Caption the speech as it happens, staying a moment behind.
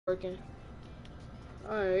Working.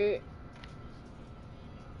 Alright.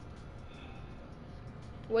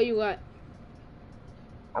 Where you at?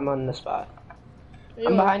 I'm on the spot. Where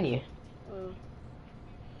I'm you at? behind you.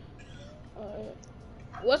 Alright.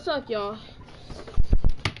 What's up, y'all?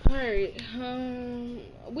 Alright.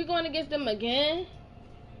 We going against them again?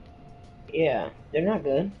 Yeah, they're not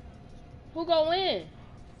good. Who gonna win?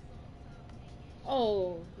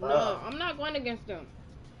 Oh, no. I'm not going against them.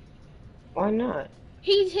 Why not?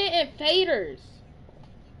 He's hitting faders.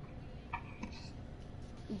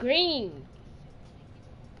 Green.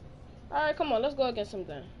 Alright, come on. Let's go against them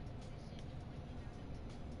then.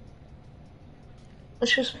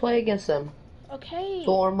 Let's just play against them. Okay. To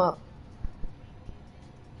warm up.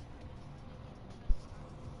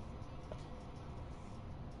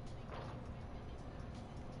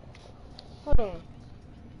 Hold on.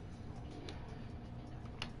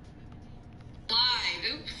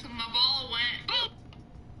 Live. Oops, my ball went. Boom.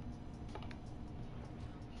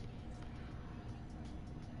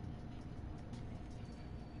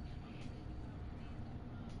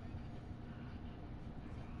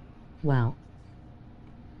 Wow.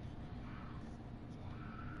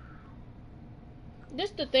 This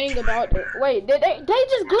the thing about the wait, they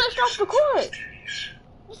just glitched off the court.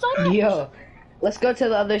 So that, Yo, let's go to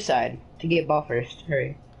the other side to get ball first.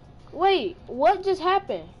 Hurry. wait, what just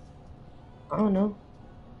happened? I don't know.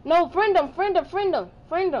 No, friend them.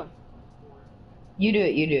 You do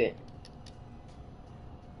it, you do it.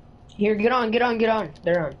 Here, get on. They're on.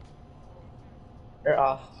 They're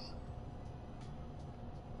off.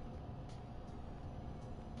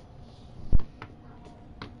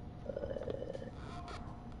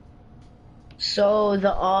 So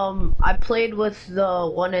I played with the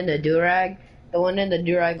one in the durag. The one in the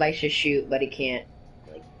durag likes to shoot, but he can't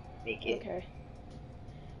like make it. Okay.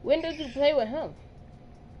 When did you play with him?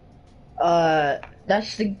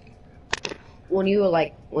 That's the when you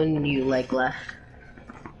left.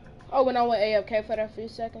 Oh, when I went AFK for that few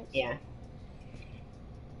seconds? Yeah.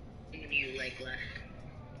 When you left.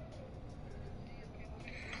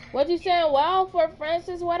 What you saying? Wow, for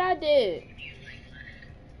Francis, what I did?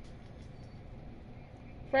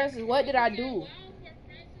 Francis, what did I do?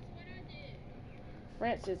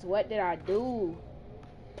 Francis, what did I do?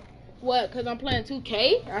 What, because I'm playing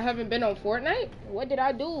 2K? I haven't been on Fortnite? What did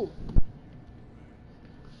I do?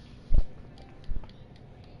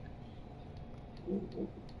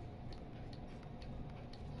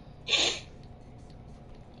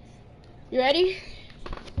 You ready?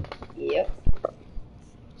 Yep.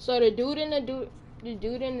 So the dude in the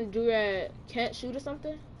durag can't shoot or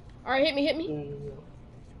something? Alright, hit me.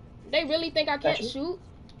 They really think I can't shoot?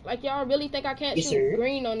 Like, y'all really think I can't Yes, shoot sir.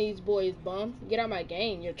 green on these boys, bum? Get out my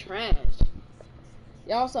game. You're trash.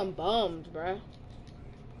 Y'all some bums, bruh.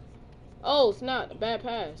 Oh, it's not a bad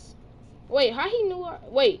pass. Wait, how he knew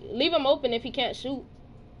wait, leave him open if he can't shoot.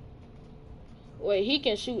 Wait, he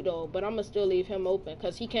can shoot, though, but I'm gonna still leave him open,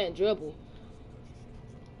 because he can't dribble.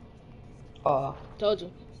 Told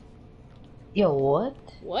you. Yo, what?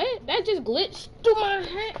 What? That just glitched through my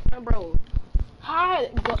hand, bro. How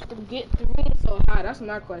got to get through so high? That's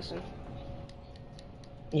my question.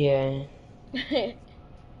 Yeah.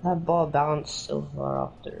 That ball bounced so far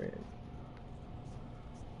off the rim.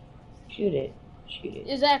 Shoot it.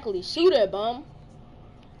 Exactly. Shoot it, bum.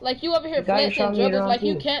 Like, you over here flexing dribbles like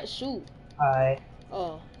you can't shoot. Alright.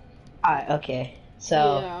 Oh. Alright, okay.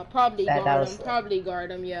 So. Yeah, probably that guard was him. Probably guard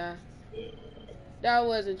him, yeah. That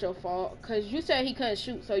wasn't your fault. Because you said he couldn't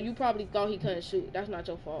shoot, so you probably thought he couldn't shoot. That's not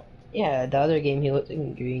your fault. Yeah, the other game he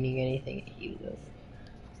wasn't greening anything. He was.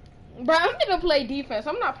 Bro, I'm gonna play defense.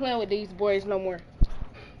 I'm not playing with these boys no more.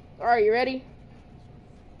 Alright, you ready?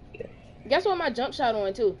 Yeah. Guess what my jump shot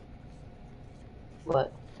on, too?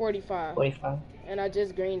 What? 45. 45. And I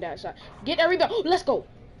just greened that shot. Get that rebound. Oh, let's go.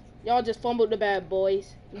 Y'all just fumbled the bad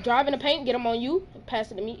boys. Drive in the paint, get them on you, and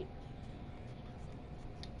pass it to me.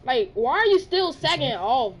 Like, why are you still sagging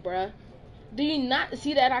off, bruh? Do you not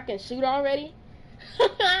see that I can shoot already?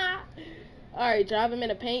 Alright, drive him in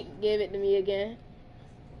the paint, give it to me again.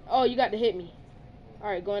 Oh, you got to hit me.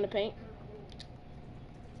 Alright, go in the paint.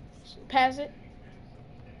 Pass it.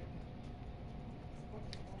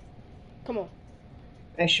 Come on.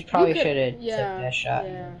 I should should have took that shot.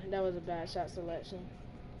 Yeah, that was a bad shot selection.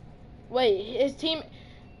 Wait, his team.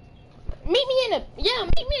 Meet me in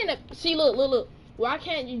the. See, look. Why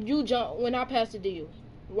can't you jump when I pass it to you?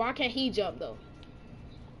 Why can't he jump though?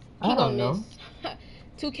 I don't know.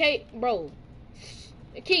 2K, bro.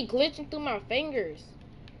 It keep glitching through my fingers.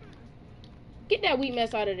 Get that weak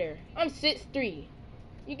mess out of there. I'm 6'3".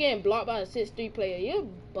 You getting blocked by a 6'3" player. You're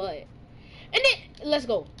butt. And then let's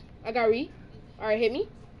go. I got re. Alright, hit me.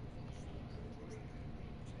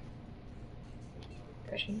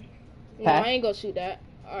 No, Pass. I ain't gonna shoot that.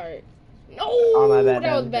 Alright. No! Oh, my bad,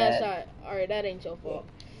 That was a bad shot. Alright, that ain't your fault.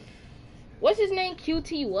 What's his name?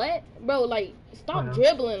 QT what? Bro, like, stop no.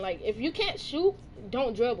 dribbling. Like, if you can't shoot,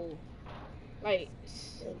 don't dribble. Like,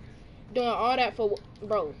 doing all that for...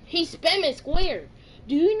 Bro, he's spamming square.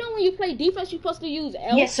 Do you know when you play defense, you're supposed to use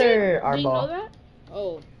L? Yes, sir. Our Do you ball. know that?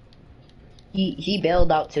 Oh. He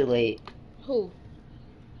bailed out too late. Who?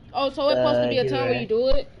 Oh, so it's supposed to be a time where you do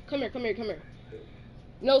it? Come here.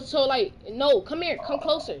 No, so like, no, come here, come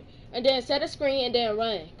closer. And then set a screen and then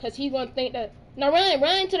run. Because he's going to think that... No,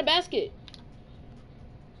 run to the basket.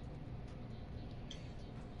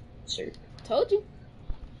 Sir. Told you.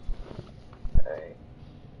 Alright.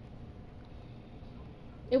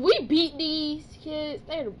 If we beat these kids,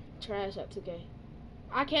 they're trash at 2K.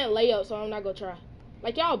 I can't lay up, so I'm not going to try.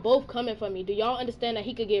 Like, y'all both coming for me. Do y'all understand that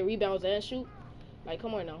he could get rebounds and shoot? Like,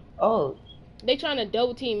 come on now. Oh. They trying to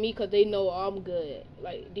double team me because they know I'm good.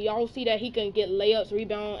 Like, do y'all see that he can get layups,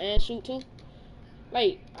 rebound, and shoot too?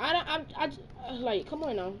 Like, like, come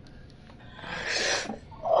on now.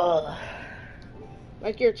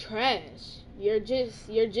 Like, you're trash. You're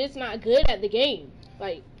just not good at the game.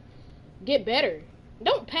 Like, get better.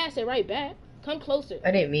 Don't pass it right back. Come closer.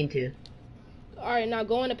 I didn't mean to. Alright, now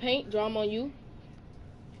go in the paint. Draw him on you.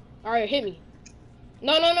 Alright, hit me.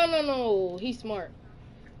 No. He's smart.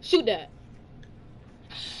 Shoot that.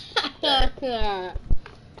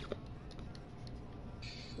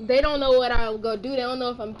 They don't know what I'll go do. They don't know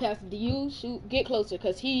if I'm passing to you. Shoot. Get closer.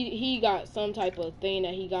 Because he got some type of thing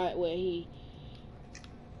that he got where he...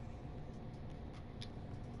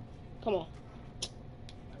 Come on.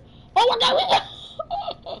 Oh, my God.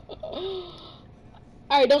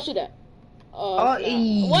 Alright, don't shoot that.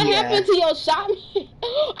 Yeah. What happened to your shot?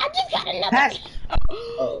 I just got another. Pass.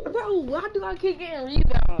 Bro, why do I keep getting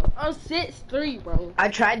rebounds? I'm 6'3", bro. I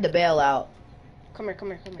tried to bail out. Come here.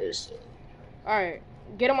 Alright,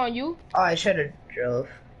 get him on you. Oh, I should have drove.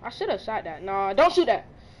 I should have shot that. Nah, don't shoot that.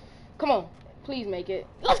 Come on. Please make it.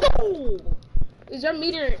 Let's go! Is your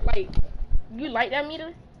meter, like, you like that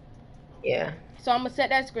meter? Yeah. So I'm going to set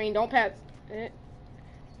that screen. Don't pass it.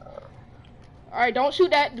 Alright, don't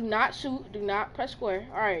shoot that. Do not shoot. Do not press square.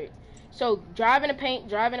 Alright. So, drive in the paint.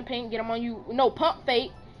 Get them on you. No, pump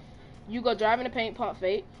fake. You go drive in the paint, pump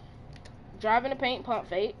fake. Drive in the paint, pump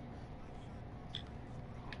fake.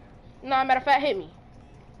 No, matter of fact, hit me.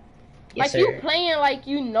 Yes, like, you playing like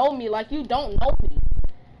you know me, like you don't know me.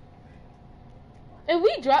 If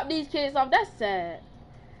we drop these kids off, that's sad.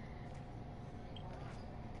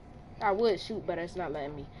 I would shoot, but it's not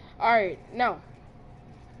letting me. Alright, now.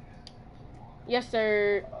 Yes,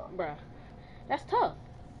 sir. Bruh. That's tough.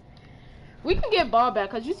 We can get ball back,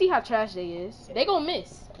 because you see how trash they is. They gonna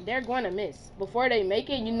miss. They're going to miss. Before they make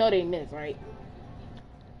it, you know they miss, right?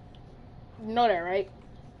 You know that, right?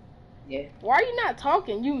 Yeah. Why are you not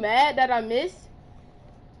talking? You mad that I missed?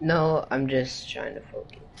 No, I'm just trying to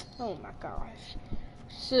focus. Oh, my gosh.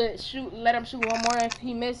 Should let him shoot one more if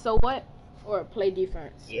he missed, so what? Or play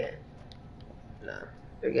defense? Yeah. Nah,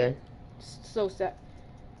 they're good. So sad.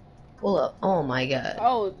 Pull up. Oh my god.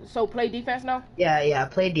 Oh, so play defense now? Yeah,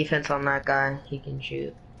 play defense on that guy. He can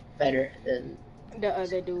shoot better than the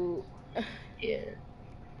other dude. Yeah.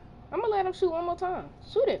 I'm gonna let him shoot one more time.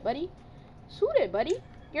 Shoot it, buddy. Shoot it, buddy.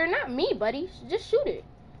 You're not me, buddy. Just shoot it.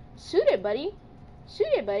 Shoot it, buddy. Shoot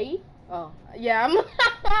it, buddy. Oh, yeah, I'm...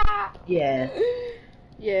 Yeah.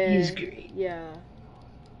 Yeah. He's great. Yeah.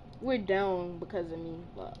 We're down because of me,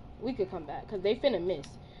 but we could come back because they finna miss.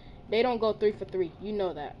 They don't go 3 for 3. You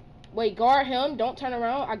know that. Wait, guard him. Don't turn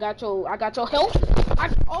around. I got your help. I got your help,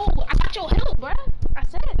 bruh. I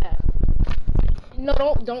said that.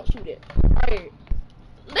 No, don't shoot it. Alright.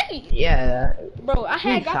 Yeah. Bro,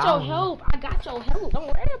 I got your help. I got your help. Don't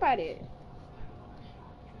worry about it.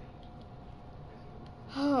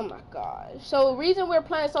 Oh my gosh. So the reason we're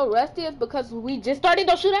playing so rusty is because we just started.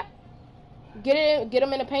 Don't shoot that. Get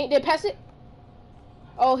him in the paint. Then pass it.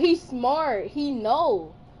 Oh, he's smart. He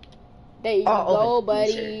know. There you go,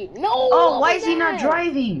 buddy. No. Oh, why is he not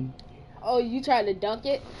driving? Oh, you tried to dunk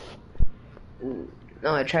it?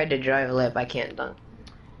 No, I tried to drive a lip. I can't dunk.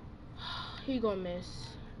 He gonna miss.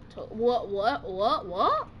 What?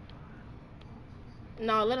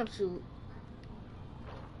 No, let him shoot.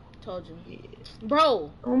 Told you. Yeah.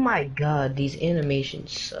 Bro. Oh my god, these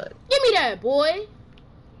animations suck. Give me that, boy.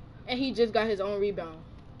 And he just got his own rebound.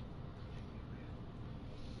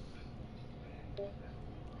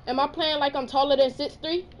 Am I playing like I'm taller than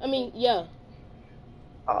 6'3"? I mean, yeah.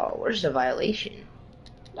 Oh, where's the violation?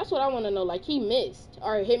 That's what I want to know. Like, he missed.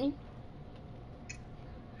 Alright, hit me.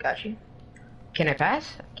 Got you. Can I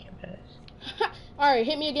pass? I can't pass. Alright,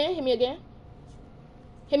 hit me again.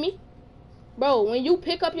 Hit me. Bro, when you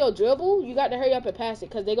pick up your dribble, you got to hurry up and pass it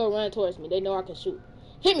because they go run towards me. They know I can shoot.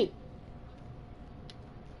 Hit me.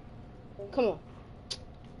 Come on.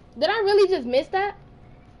 Did I really just miss that?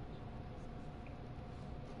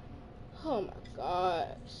 Oh my gosh.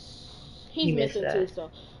 He's missing too, so.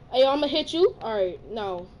 Hey, I'm gonna hit you. Alright,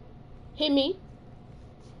 no. Hit me.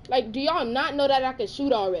 Like, do y'all not know that I can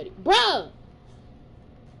shoot already? Bruh!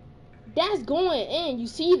 That's going in. You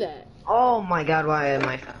see that? Oh my god, why am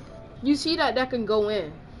I? You see that can go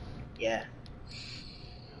in. Yeah.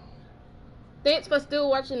 Thanks for still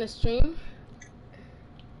watching the stream.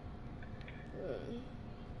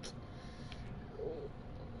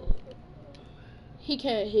 He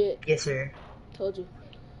can't hit. Yes, sir. Told you.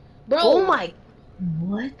 Bro! Oh my...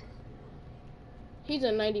 What? He's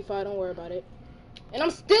a 95, don't worry about it. And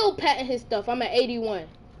I'm still patting his stuff. I'm at 81.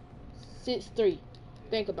 6'3".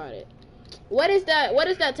 Think about it. What is that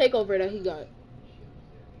takeover that he got?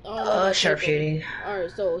 Sharpshooting.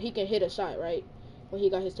 Alright, so he can hit a shot, right? When he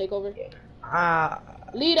got his takeover? Yeah.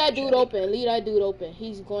 Leave that dude open. Leave that dude open.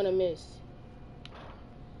 He's gonna miss.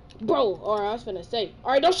 Bro, alright, I was finna say.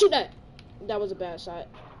 Alright, don't shoot that. That was a bad shot.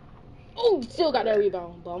 Oh, still got that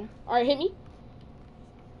rebound, bum. Alright, hit me.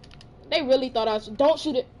 They really thought I was... Don't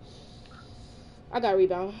shoot it. I got a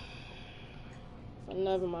rebound. But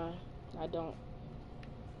never mind. I don't.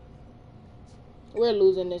 We're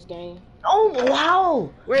losing this game. Oh,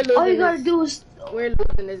 wow. We're losing All you gotta do is... We're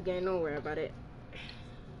losing this game. Don't worry about it.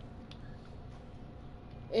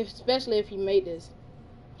 Especially if he made this.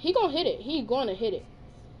 He gonna hit it. He gonna hit it.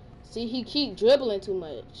 See, he keep dribbling too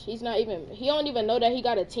much. He's not even... He don't even know that he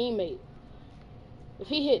got a teammate. If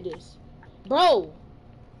he hit this. Bro.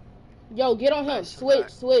 Yo, get on him. Switch.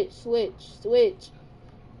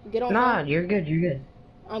 Get on him. Nah, you're good.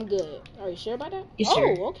 I'm good. Are you sure about that? Yes,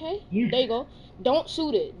 sir. Oh, okay. Yeah. There you go. Don't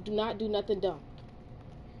shoot it. Do not do nothing dumb.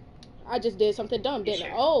 I just did something dumb,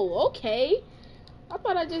 didn't I? Oh, okay. I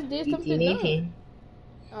thought I just did something dumb.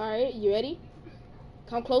 Alright, you ready?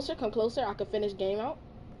 Come closer. I can finish game out.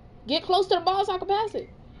 Get close to the ball so I can pass it.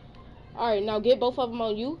 Alright, now get both of them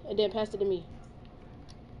on you and then pass it to me.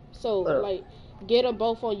 So, like, get them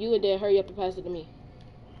both on you and then hurry up and pass it to me.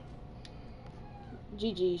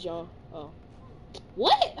 GG's, y'all. Oh.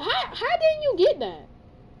 What? How didn't you get that?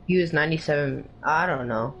 He was 97. I don't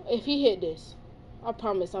know. If he hit this, I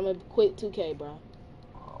promise I'm gonna quit 2K, bro.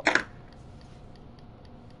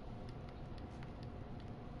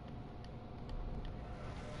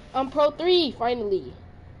 I'm Pro 3, finally.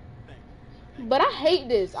 But I hate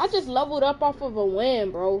this. I just leveled up off of a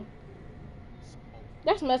win, bro.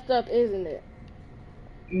 That's messed up, isn't it?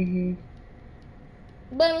 Mm-hmm.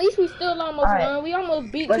 But at least we still almost won. We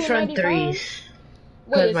almost beat 295. Let's run threes.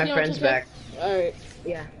 Because my friend's back. Alright.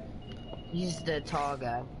 Yeah. He's the tall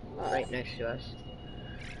guy. Right next to us.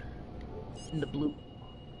 In the blue.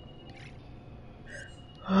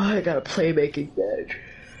 Oh, I got a playmaking badge.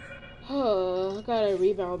 Oh, I got a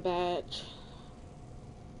rebound badge.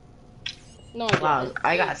 No, Wow,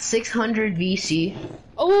 I got 600 VC.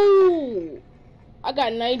 Oh, I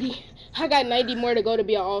got 90. I got 90 more to go to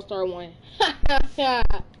be an all-star one.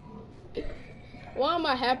 Why am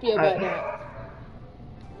I happy about that?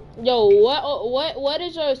 Yo, what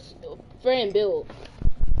is your friend build?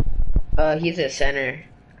 He's a center.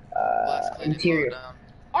 Interior.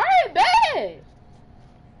 Alright, bad.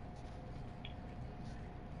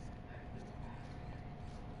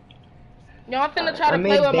 Yo, I'm finna try to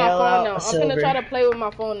play with my phone now. I'm finna try to play with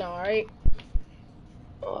my phone now, alright?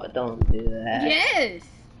 Oh, don't do that. Yes!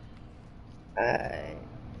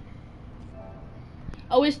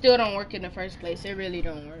 Oh, it still don't work in the first place. It really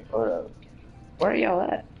don't work. Hold up. Where are y'all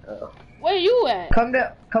at? Oh. Where you at? Come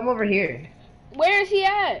over here. Where is he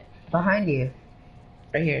at? Behind you.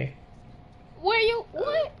 Right here. Where you?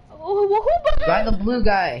 What? Who behind? By the blue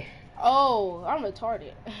guy. Oh, I'm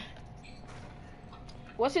retarded.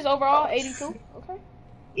 What's his overall? 82? Okay.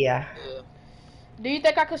 Yeah. Do you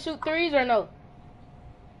think I could shoot threes or no?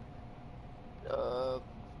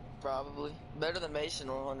 Probably. Better than Mason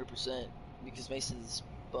 100%. Because Mason's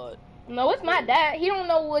butt. No, it's not that. He don't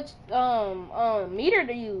know which meter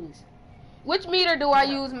to use. Which meter do I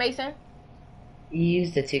use, Mason? You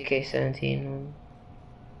used the 2K17 one.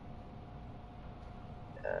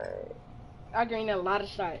 I gain a lot of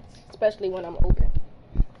shots, especially when I'm open.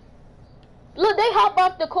 Look, they hopped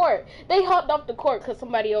off the court. They hopped off the court because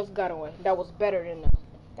somebody else got one that was better than them.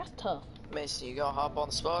 That's tough. Mason, you gonna hop on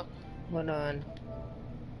the spot? Hold on.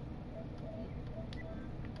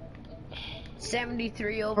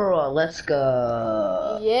 73 overall. Let's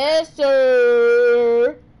go. Yes,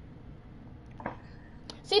 sir.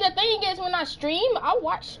 See, the thing is, when I stream, I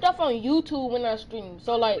watch stuff on YouTube when I stream.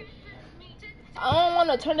 So, like, I don't want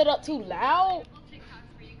to turn it up too loud.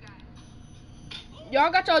 Y'all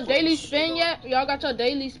got your daily spin yet? Y'all got your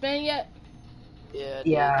daily spin yet? Yeah.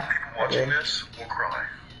 Yeah. Watching this, we'll cry.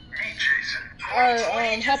 Hey, Jason. Or,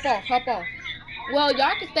 hop off. Well,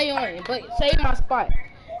 y'all can stay on, but save my spot.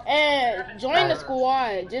 And join the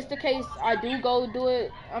squad, just in case I do go do it.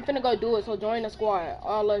 I'm finna go do it, so join the squad.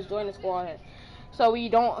 All us join the squad. So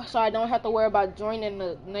I don't have to worry about joining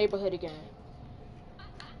the neighborhood again.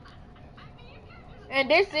 And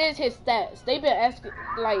this is his stats. They've been asking,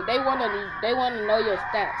 like, they wanna know your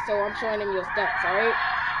stats, so I'm showing them your stats, alright?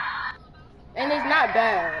 And it's not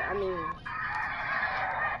bad, I mean.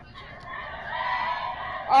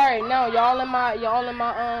 Alright, now y'all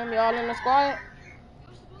in the squad?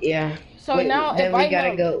 Yeah. So Wait, now then invite we gotta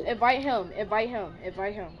him. go. Invite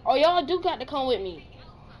him. Oh, y'all do got to come with me.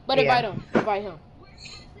 But invite him.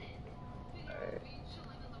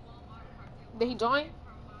 Did he join?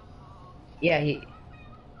 Yeah,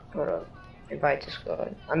 hold up. Invite to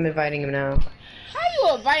squad. I'm inviting him now. How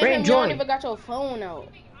you invite him? You join. don't even got your phone out.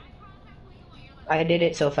 I did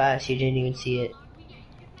it so fast you didn't even see it.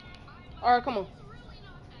 Alright, come on.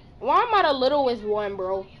 Why am I the littlest one,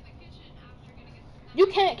 bro? You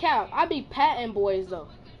can't cap. I be patting boys though.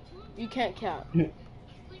 You can't cap.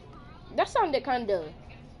 That sounded kinda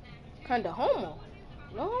homo.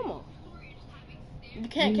 No homo. You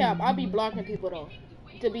can't cap. I be blocking people though.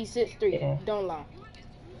 To be 6'3". Yeah. Don't lie.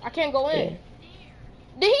 I can't go in. Yeah.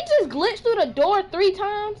 Did he just glitch through the door 3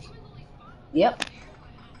 times? Yep.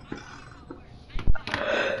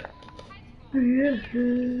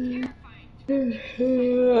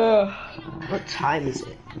 What time is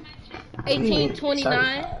it?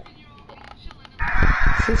 18:29.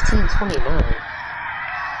 15:29.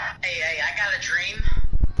 Hey, I got a dream.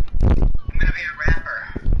 I'm gonna be a rapper.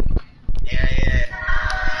 Yeah.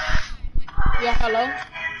 Yeah, hello?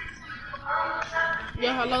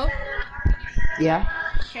 Yeah.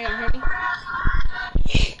 Can y'all hear me?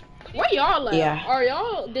 Where y'all at?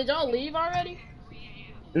 Yeah. Did y'all leave already?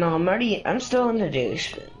 No, I'm still in the daily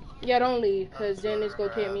spin. Yeah, don't leave, cause then it's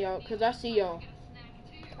gonna kick me out. Cause I see y'all.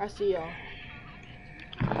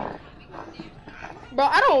 Bro,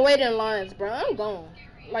 I don't wait in lines, bro. I'm gone.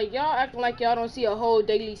 Like, y'all acting like y'all don't see a whole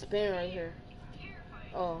daily spin right here.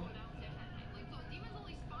 Oh.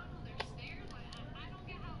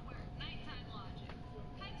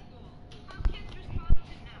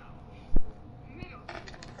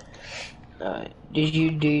 Did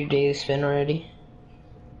you do your daily spin already?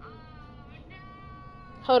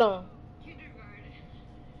 Hold on.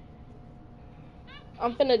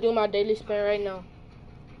 I'm finna do my daily spin right now.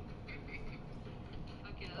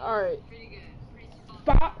 Alright.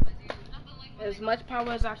 Pop. As much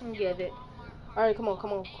power as I can give it. Alright, come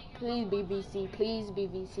on. Please BBC.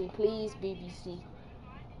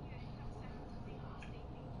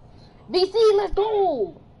 BC, let's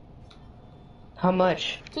go! How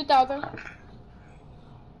much? 2,000.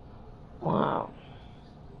 Wow.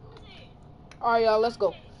 Alright, y'all, let's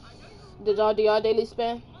go. Did y'all do y'all daily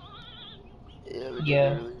spin?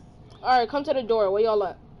 Yeah. Alright, come to the door. Where y'all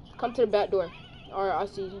at? Come to the back door. Alright,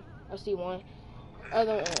 I see one.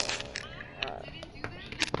 Other one.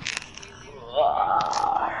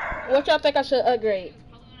 Alright. What y'all think I should upgrade?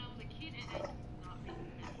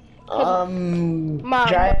 Driving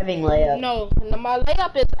layup. No, my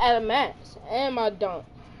layup is at a max. And my dunk.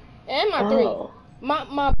 And my 3.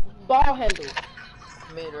 My ball handle.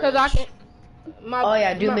 Cause I can.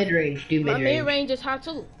 Do mid range. My mid range is high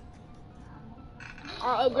too.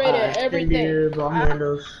 I upgraded everything. Ball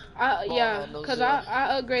handles. Cause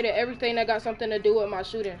I upgraded everything that got something to do with my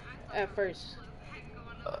shooting at first.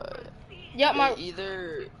 My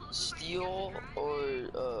either steal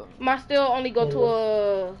or my steal only go to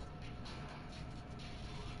a.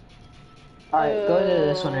 Alright, go to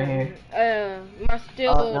this one right here. My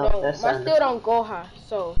steal don't go high,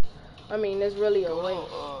 so I mean it's really a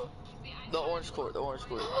waste. The orange court.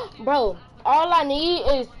 Bro, all I need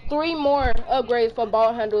is 3 more upgrades for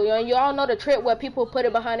ball handle. And you all know the trick where people put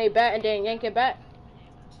it behind their back and then yank it back?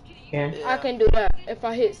 Yeah. I can do that if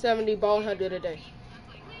I hit 70 ball handle today.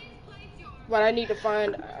 But I need to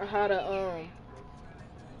find how to,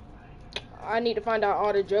 I need to find out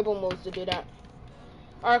all the dribble moves to do that.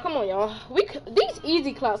 Alright, come on, y'all. These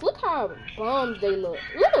easy clouds, look how bums they look.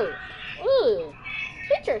 Look.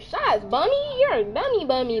 Hit your shots, bummy. You're a bummy.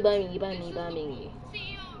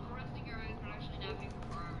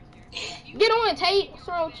 Get on, Tate. What's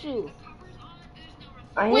wrong with you?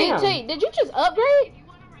 Wait, Tate, did you just upgrade?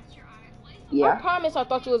 Yeah. I promise I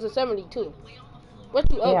thought you was a 72. What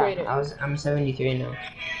you upgraded? Yeah, I'm 73 now.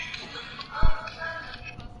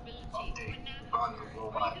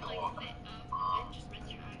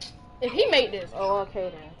 If he made this, oh okay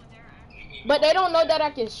then. But they don't know that I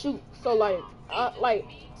can shoot. So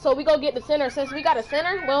so we go get the center. Since we got a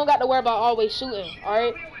center, we don't got to worry about always shooting. All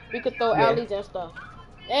right, we could throw Yeah. alleys and stuff.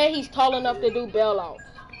 And he's tall enough to do bailouts.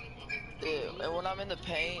 Yeah, and when I'm in the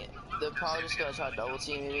paint, they're probably just gonna try double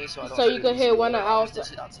teaming me, so I don't. So you can hit one of I'll outside. just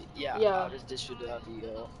dish it out to you. Yeah, Yeah. I'll just dish it out to you. Is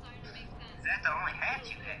that the only hat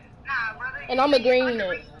you had? Nah, brother. And I'm a green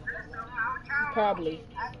it. Probably.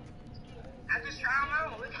 I just try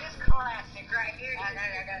them on. Look at this classic right here. I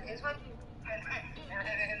got this one.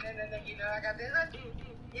 And then, you know, I got this one.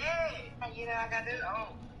 Yeah. You know, I got this. Oh.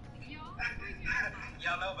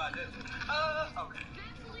 Y'all know about this one. Oh, okay.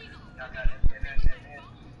 Y'all got it.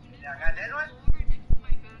 Y'all got this one?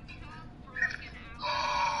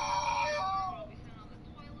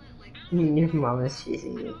 Your mom is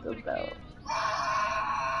chasing you with the belt.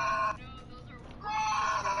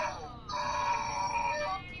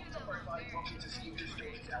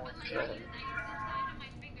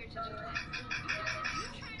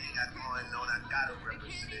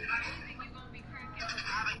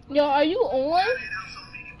 Yo, are you on?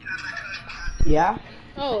 Yeah?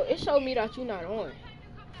 Oh, it showed me that you not on.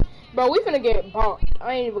 Bro, we finna get bonked.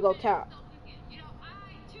 I ain't even go cap.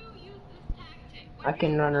 I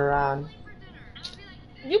can run around.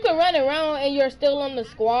 You can run around and you're still on the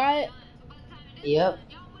squad. Yep.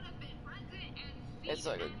 It's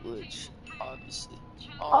like a glitch, obviously.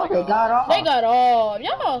 Oh, they got off. They got all.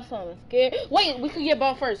 Y'all something scared. Wait, we could get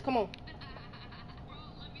ball first. Come on.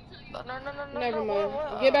 No. Never mind.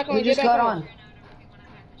 What? Get back on. We Get just back got on. on.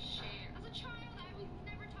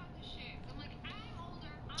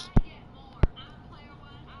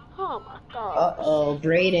 Oh my god. Uh-oh,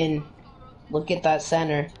 Brayden. Look at that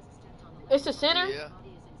center. It's the center? Yeah.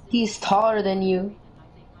 He's taller than you.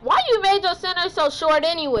 Why you made your center so short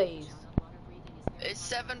anyways? It's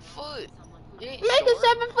 7 foot. You ain't Make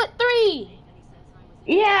it short. 7'3".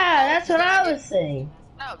 Yeah, that's what I was saying.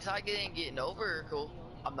 No, because I ain't getting no vertical.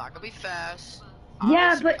 I'm not gonna be fast.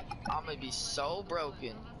 Yeah, but I'm gonna be so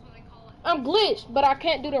broken. I'm glitched, but I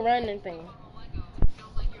can't do the running thing.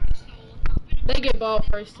 They get ball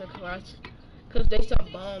first to clutch. Cause they some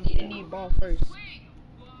bums. They need ball first.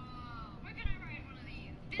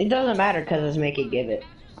 it doesn't matter because it's make it give it.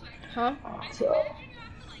 Huh? So.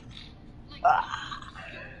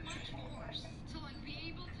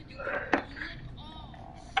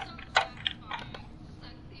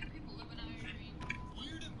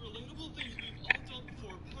 Weird and relatable things we've all done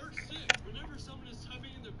before. Part 6. Whenever someone is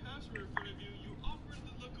typing in their password in front of you, you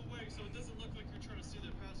awkwardly look away so it doesn't look like you're trying to see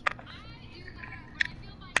their password.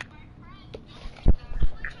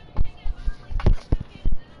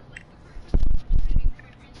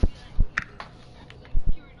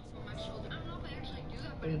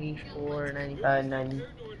 $84, $95, $90.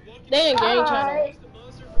 They in game channel.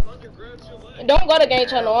 Don't go to game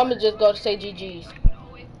channel. I'ma just go to say GG's.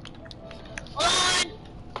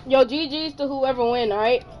 Yo, GG's to whoever win,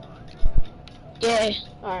 alright? Yeah.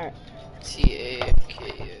 Alright.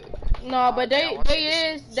 TAFK. No, but they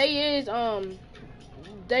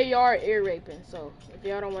are ear raping, so if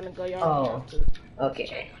y'all don't wanna go, y'all don't Oh. have to.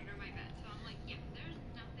 Okay.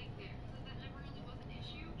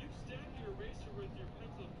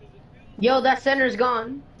 Yo, that center's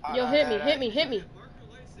gone. Yo, hit me. Hit me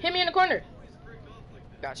in the corner.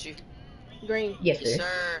 Got you. Green. Yes, Yes, sir.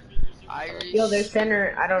 sir. Irish. Yo, their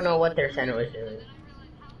center, I don't know what their center was doing.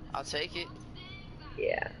 I'll take it.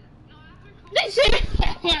 Yeah. They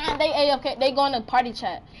AFK. They go in the party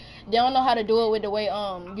chat. They don't know how to do it with the way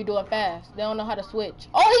you do it fast. They don't know how to switch.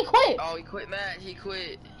 Oh, he quit. Oh, he quit, Matt. He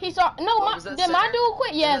quit. He saw no. What My, was that, did my center? dude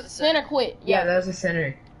quit? Was Yes, that the center center? quit. Yeah, that was the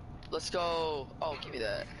center. Let's go. Oh, give me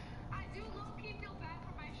that.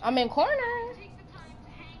 I'm in corner.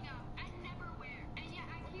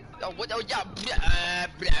 Oh, what? Oh, yeah. Blah,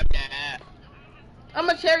 blah, blah. I'm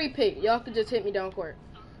a cherry pick. Y'all could just hit me down court.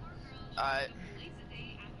 Alright.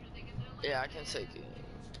 Yeah, I can take it.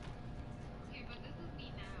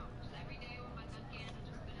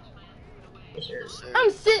 Yes, sir. Yes, sir.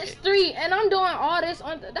 I'm 6'3" and I'm doing all this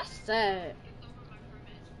on. That's sad.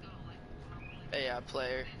 AI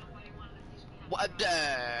player. What the?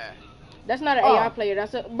 That's not an Oh. AI player.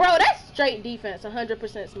 That's a bro. That's straight defense.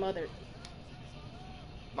 100% smothered.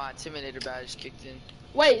 My Intimidator badge kicked in.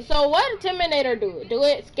 Wait. So what Intimidator do? Do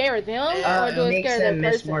it scare them or do It it makes scare them the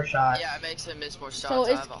miss person? more shots. Yeah, it makes him miss more shots. So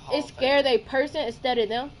I have a Hall it of scare Fame. the person instead of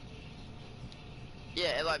them.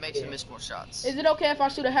 Yeah, it like makes him miss more shots. Is it okay if I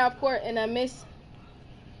shoot a half court and I miss?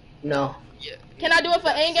 No. Yeah. Can I do it for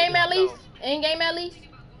that's end game at no. least? End game at least?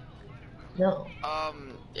 No.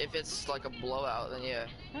 If it's like a blowout, then yeah.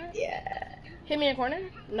 Yeah. Hit me in the corner?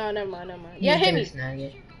 No, never mind, never mind. He's Yeah, hit gonna me. snag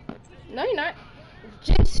it. No, you're not.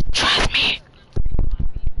 Just trust me.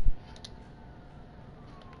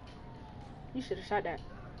 You should have shot that.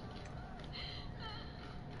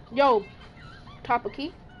 Yo, top of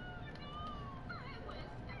key.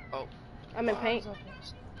 Oh. I'm in paint.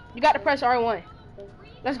 You got to press R1.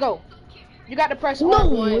 Let's go. You got to press No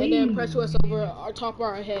R1 and then way. press what's over our top of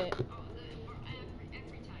our head.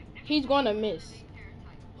 He's gonna miss.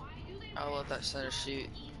 I'll let that center shoot.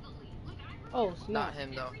 Oh, it's Not not.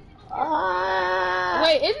 him though.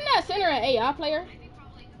 Wait, isn't that center an AI player?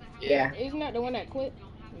 Yeah. Isn't that the one that quit?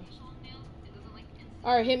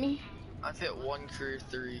 Alright, hit me. I've hit one career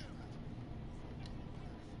 3.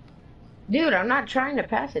 Dude, I'm not trying to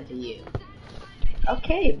pass it to you.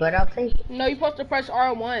 Okay, but I'll take it. No, you're supposed to press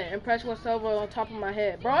R1 and press what's over on top of my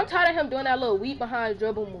head. Bro, I'm tired of him doing that little weak behind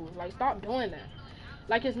dribble move. Like, stop doing that.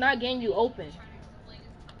 Like, it's not getting you open.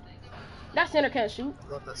 That center can't shoot.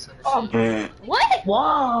 Let that center Oh. shoot. What?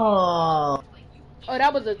 Whoa. Oh,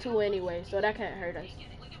 that was a 2 anyway, so that can't hurt us.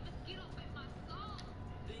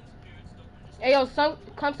 Hey, yo,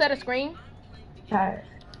 come set a screen. Tired.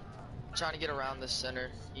 Trying to get around this center.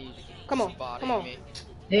 He's Come on, spotting come on. me.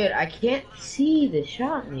 Dude, I can't see the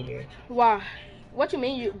shot meter. Why? What you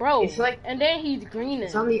mean, you bro? It's like- and then he's greening.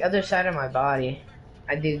 It's on the other side of my body.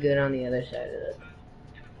 I do good on the other side of it.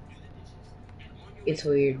 It's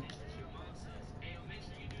weird.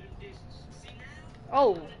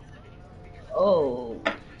 Oh, Oh.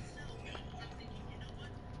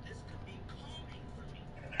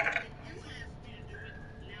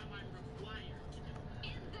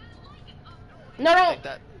 no, no. Take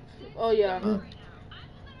that. Oh yeah.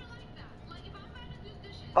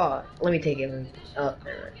 Oh, let me take it. Oh,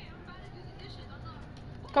 there.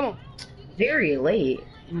 Come on. Very late.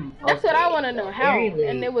 That's what I want to know. How? Very late.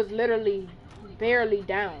 And it was literally barely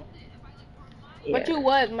down. But Yeah. you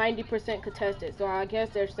was 90% contested, so I guess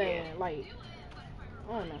they're saying like,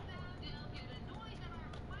 I don't know.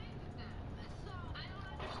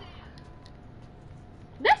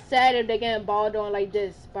 That's sad if they getting balled on like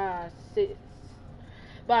this by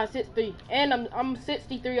 6'3", and I'm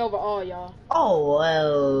 63 overall, y'all. Oh,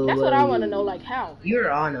 well. That's what I want to know, like how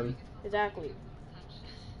You're on him. exactly.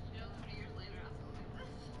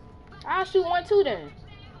 I'll shoot 1 2 then,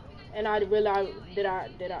 and I realize did I.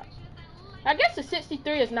 I guess the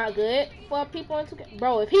 63 is not good for people in 2K.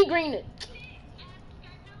 Bro, if he green it,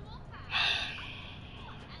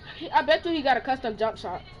 I bet you he got a custom jump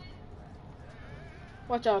shot.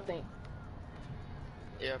 What y'all think?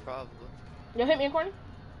 Yeah, probably. Yo, hit me in corner.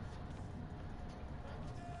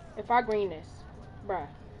 If I green this, bruh.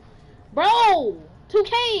 Bro,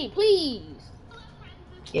 2K, please.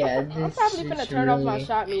 Yeah, I'm this probably finna is turn off my really-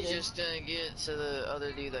 shot He meter. just didn't get to the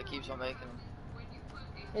other dude that keeps on making them.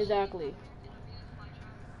 Exactly.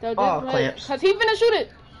 So Oh, clamps. Cause he finna shoot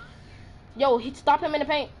it. Yo, he stop him in the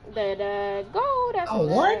paint. Go. That's Oh, a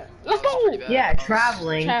what? bad. Let's go. Pretty bad. Yeah,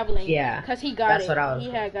 traveling. Yeah. Cause he got That's it. what I was He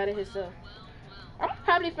thinking. had got it himself. I'm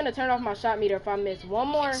probably finna turn off my shot meter if I miss one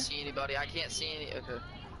I more. can't see anybody. I can't see any. Okay.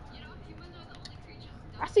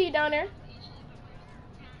 I see you down there.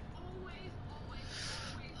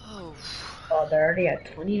 Oh. Oh, they're already at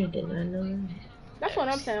 20. I did not know. That's what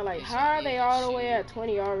I'm saying. Like, how are they all the way at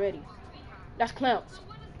 20 already? That's clamps.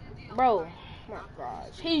 Bro, my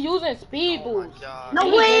gosh. He's using speed Oh my boost. god. No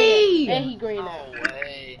And he green way! it. And he green No it.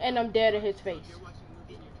 way. And I'm dead in his face.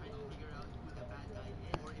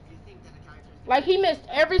 Like, he missed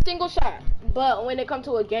every single shot. But when it comes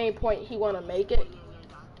to a game point, he want to make it.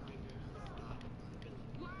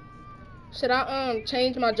 Should I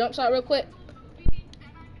change my jump shot real quick?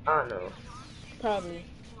 I don't know. Probably.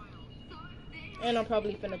 And I'm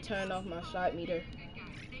probably finna turn off my shot meter.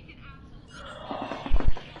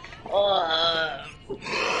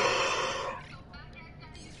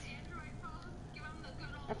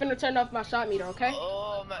 I'm finna turn off my shot meter, okay?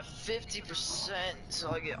 Oh, I'm at 50%,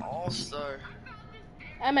 so I get all-star.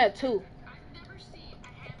 I'm at 2.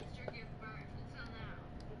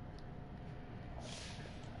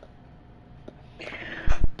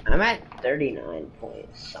 I'm at 39 point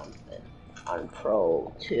something on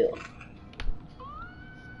Pro too.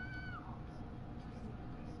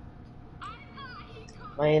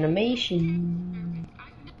 My animation.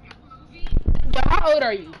 Yo, how old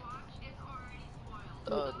are you?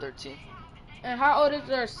 13. And how old is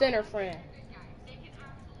your center friend?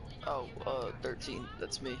 Oh, 13.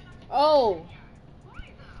 That's me. Oh.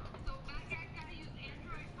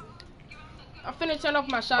 I'm finna turn off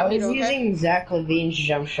my I shot was meter, okay? using Zach Levine's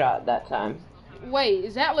jump shot that time.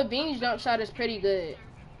 Wait, Zach Levine's jump shot is pretty good.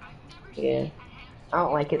 Yeah. I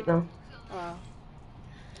don't like it though. I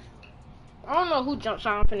don't know who jump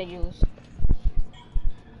shot I'm finna use.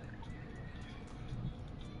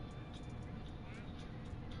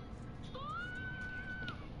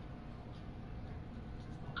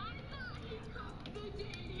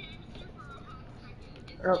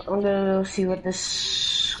 I'm gonna see what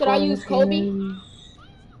this. Should I use Kobe?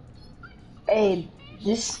 Hey,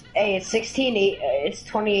 it's 16. It's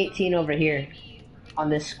 2018 over here, on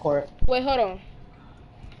this court. Wait, hold on.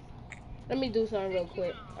 Let me do something real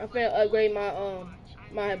quick. I'm finna upgrade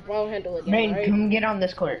my ball handle again. Rain, Right? come get on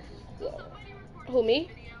this court. Who, me?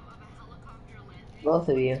 Both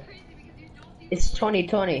of you. It's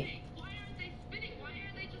 2020.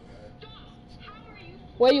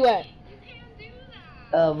 Where you at?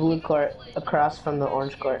 Blue court, across from the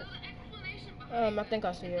orange court. I think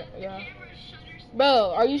I see it. Yeah.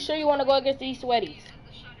 Bro, are you sure you want to go against these sweaties?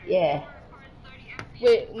 Yeah.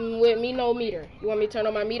 With me no meter. You want me to turn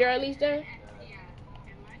on my meter at least then?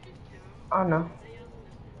 Oh no.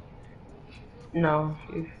 No,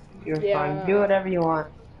 you're Yeah. fine. Do whatever you want.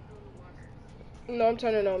 No, I'm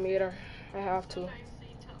turning on meter. I have to.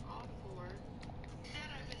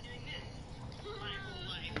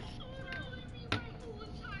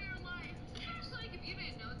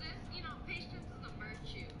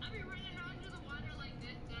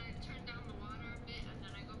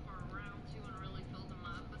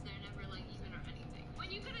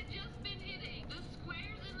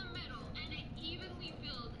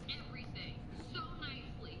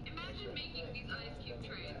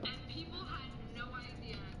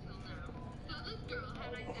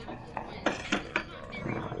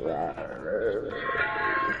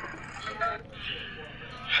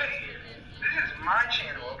 Hey, this is my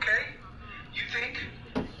channel, okay? You think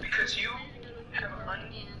because you have an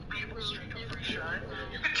unbeatable streak of free shine,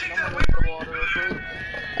 you can take that away from me? Water real quick.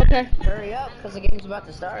 Okay. Hurry up, because the game's about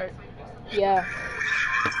to start. Yeah.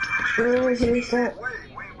 Where's your set? Wait.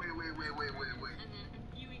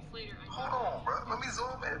 Hold on, bro. Let me zoom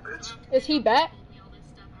in, bitch. Is he back?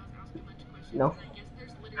 No.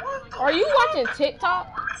 What the Are you watching TikTok?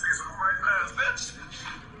 This right past, bitch.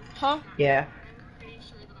 Huh? Yeah.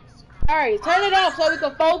 Alright, turn it off so we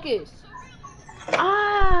can focus.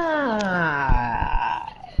 Ah.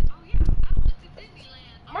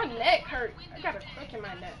 My neck hurt. I got a crick in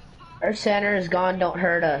my neck. Our center is gone. Don't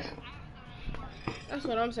hurt us. That's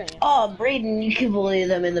what I'm saying. Oh, Braden, you can bully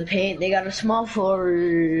them in the paint. They got a small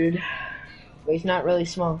forward. But he's not really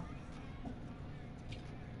small.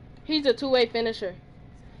 He's a two-way finisher.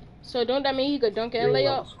 So don't that mean he could dunk and lay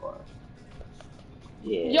up?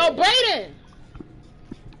 Yeah. Yo, Braden!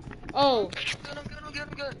 Oh, I'm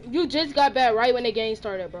good. you just got back right when the game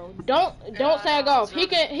started, bro. Don't sag off. He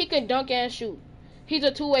can dunk and shoot. He's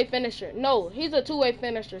a two-way finisher. No, he's a two-way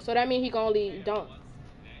finisher. So that means he can only dunk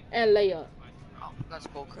and lay up. Oh, that's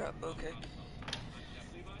bullcrap. Okay.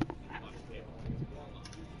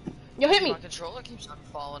 Yo, hit me. My controller keeps on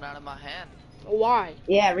falling out of my hand. Why?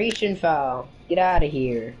 Yeah, reach and foul. Get out of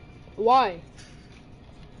here. Why?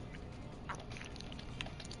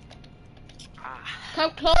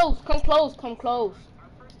 Come close.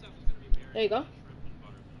 There you go.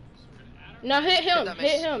 Now hit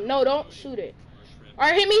him. No, don't shoot it.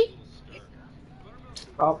 Alright, hit me.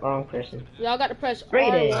 Oh, wrong person. Y'all got to press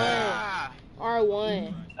Braden. R1.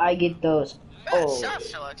 R1. I get those. Bad Oh. shot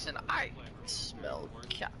selection. I smell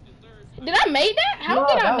cat. Did I make that? How No,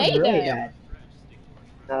 did I that was make really that? bad.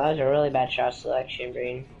 No, that was a really bad shot selection,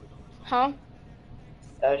 Braden. Huh?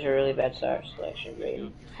 That was a really bad shot selection, Braden.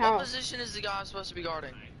 What How? position is the guy supposed to be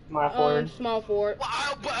guarding? My forward. Small forward.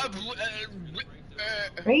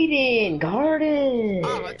 Braden, Garden.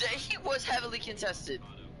 He was heavily contested.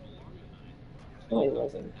 No, he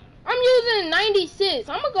wasn't. I'm using 96.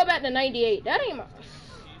 I'm gonna go back to 98. That ain't my.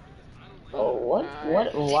 Oh, what?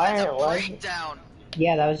 He Why? has a Why? breakdown.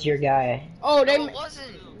 Yeah, that was your guy. Oh, No, it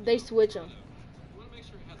wasn't. they switch him.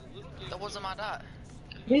 That wasn't my dot.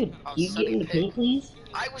 Dude, I was you get in setting the pick. paint, please?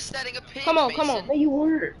 I was setting a pin. Come on. No, you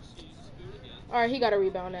weren't. All right, he got a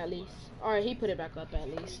rebound at least. All right, he put it back up at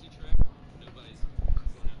least.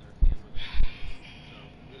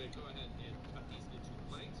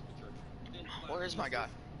 Where is my guy?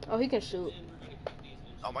 Oh, he can shoot.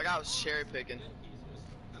 Oh my god, I was cherry picking.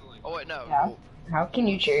 Oh wait, no. Yeah. How can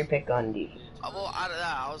you cherry pick on D? Well, out of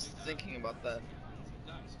that, I was thinking about that.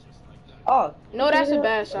 Oh. No, that's a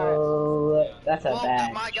bad shot. Oh, that's a Well,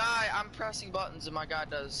 bad. my guy, I'm pressing buttons and my guy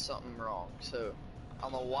does something wrong. So, I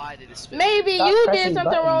don't know why did it spin. Maybe Stop you did pressing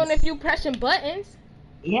something wrong buttons. if you pressing buttons.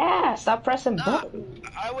 Yeah, stop pressing Ah, buttons.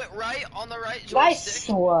 I went right on the right Nice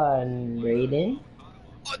joystick. one, Raiden.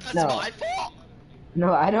 Oh, that's No. my fault.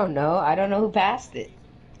 No, I don't know. I don't know who passed it.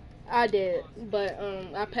 I did, but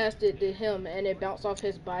I passed it to him and it bounced off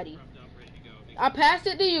his body. I passed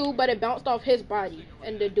it to you, but it bounced off his body,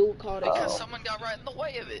 and the dude called it. Because Oh. someone got right in the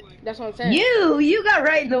way of it. That's what I'm saying. You got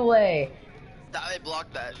right in the way. I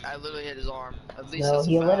blocked that. I literally hit his arm. At least No, that's a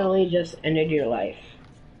he foul. literally just ended your life.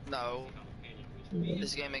 No.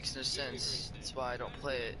 This game makes no sense. That's why I don't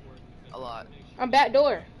play it a lot. I'm back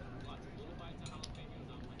door.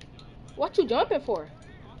 What you jumping for?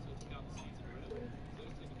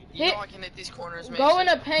 You Hit. know I can hit these corners, man. Go in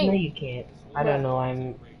the No, paint. you can't. I don't know.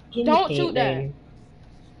 I'm. Don't shoot that.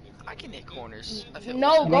 I can hit corners. I've hit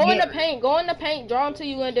No, one. go in Nigga. the paint. Go in the paint. Draw him to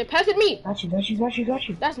you and then pass it to me. Got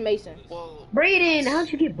you. That's Mason. Whoa. Brayden, how'd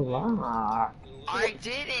you get blocked? I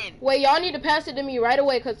didn't. Wait, y'all need to pass it to me right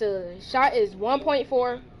away because the shot is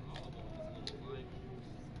 1.4.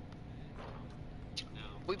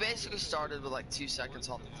 We basically started with like 2 seconds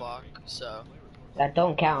on the clock, so. That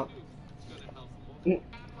don't count. And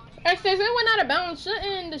since it went out of bounds,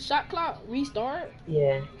 shouldn't the shot clock restart?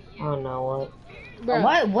 Yeah. I don't know what.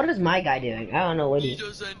 Bruh. What is my guy doing? I don't know what You he's.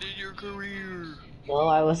 just ended your career. No,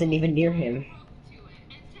 I wasn't even near him.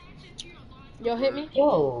 Yo, hit me.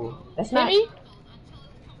 Yo, that's Hit not. me.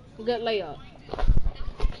 Good layup.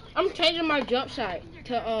 I'm changing my jump shot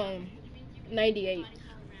to 98.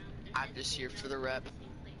 I'm just here for the rep.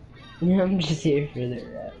 I'm just here for the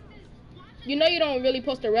rep. You know you don't really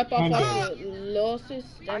post a rep off End of the losses.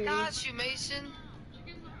 I That means got you, Mason.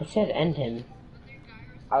 I said end him.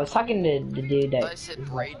 I was talking to the dude that. I said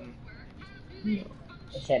Brayden.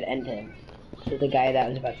 I said end him. To the guy that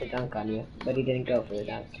was about to dunk on you, but he didn't go for the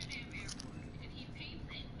dunk.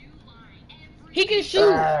 he can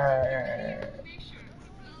shoot.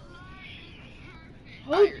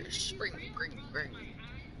 Who? Irish. Bring.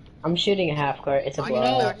 I'm shooting a half court. It's a I can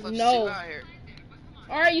blowout. backflip no. shoot out here.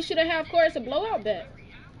 Alright, you should have half court. It's a blowout bet.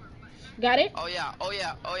 Got it? Oh yeah.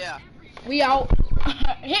 We out.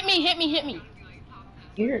 Hit me.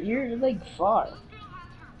 You're like far.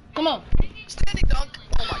 Come on. Standing dunk.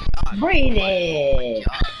 Oh my god. Brayden!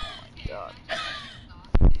 God.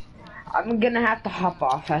 I'm gonna have to hop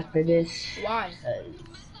off after this. Why?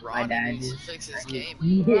 Ronnie dad needs to is- fix his game.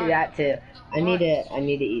 Yeah, that too. I need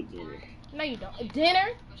to eat dinner. No, you don't. Dinner?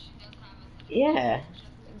 Yeah,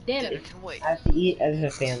 Dinner. Dinner can wait. I have to eat as a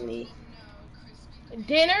family.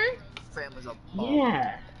 Dinner? Family's up. Oh,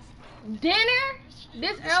 Yeah. Dinner?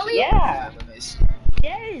 This early? Yeah. Mason.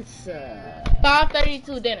 Yes.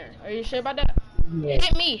 5:32 dinner. Are you sure about that? Yeah.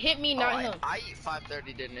 Hit me, not Oh, him. I eat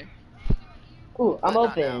 5:30 dinner. Ooh, I'm But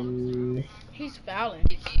not open. He's fouling.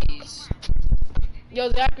 He's Yo,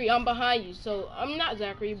 Zachary, I'm behind you. So, I'm not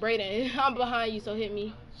Zachary, Brayden. I'm behind you, so hit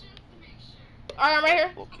me. Alright, I'm right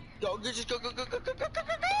here. okay. Go, just go.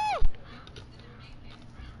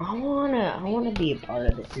 I wanna be a part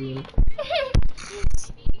of the team.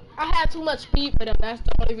 I had too much speed for him. That's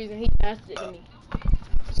the only reason he passed it to me.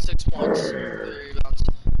 6 points. 3 rebounds.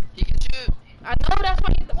 He can shoot. I know that's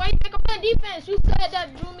why you think I'm playing defense. You said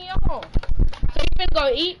that drew me on. So you finna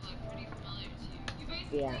go eat?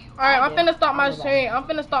 Yeah. Alright, I'm finna stop my stream. I'm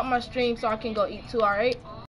finna stop my stream so I can go eat too, alright?